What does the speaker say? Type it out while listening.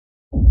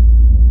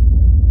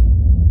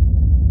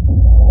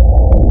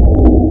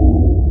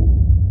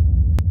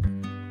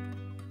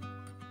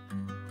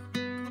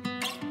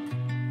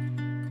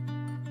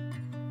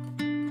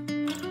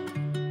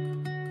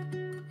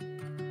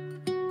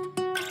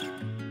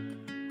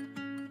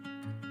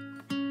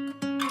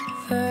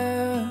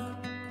There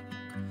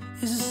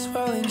is a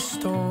swelling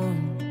storm,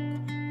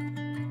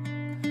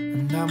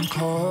 and I'm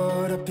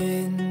caught up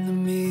in the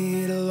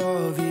middle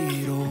of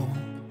it all.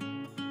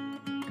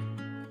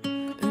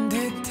 And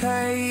it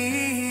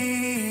takes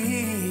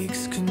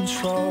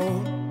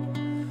control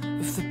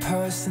of the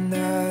person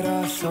that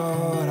I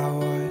thought I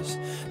was,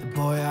 the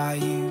boy I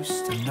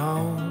used to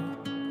know.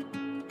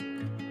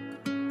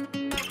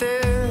 But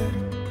there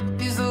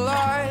is a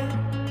light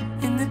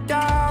in the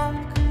dark,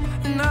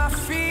 and I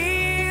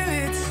feel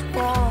its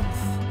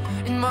warmth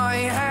in my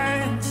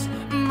hands,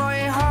 in my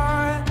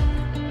heart.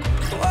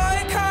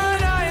 Why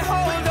can't I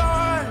hold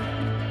on?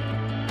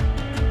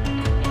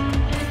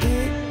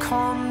 It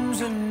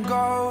comes and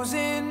goes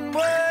in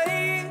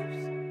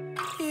waves,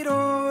 it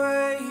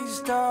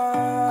always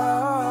does,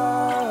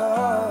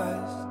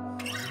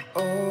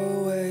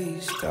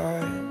 always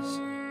does.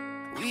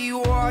 We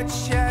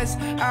watch as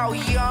our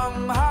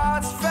young hearts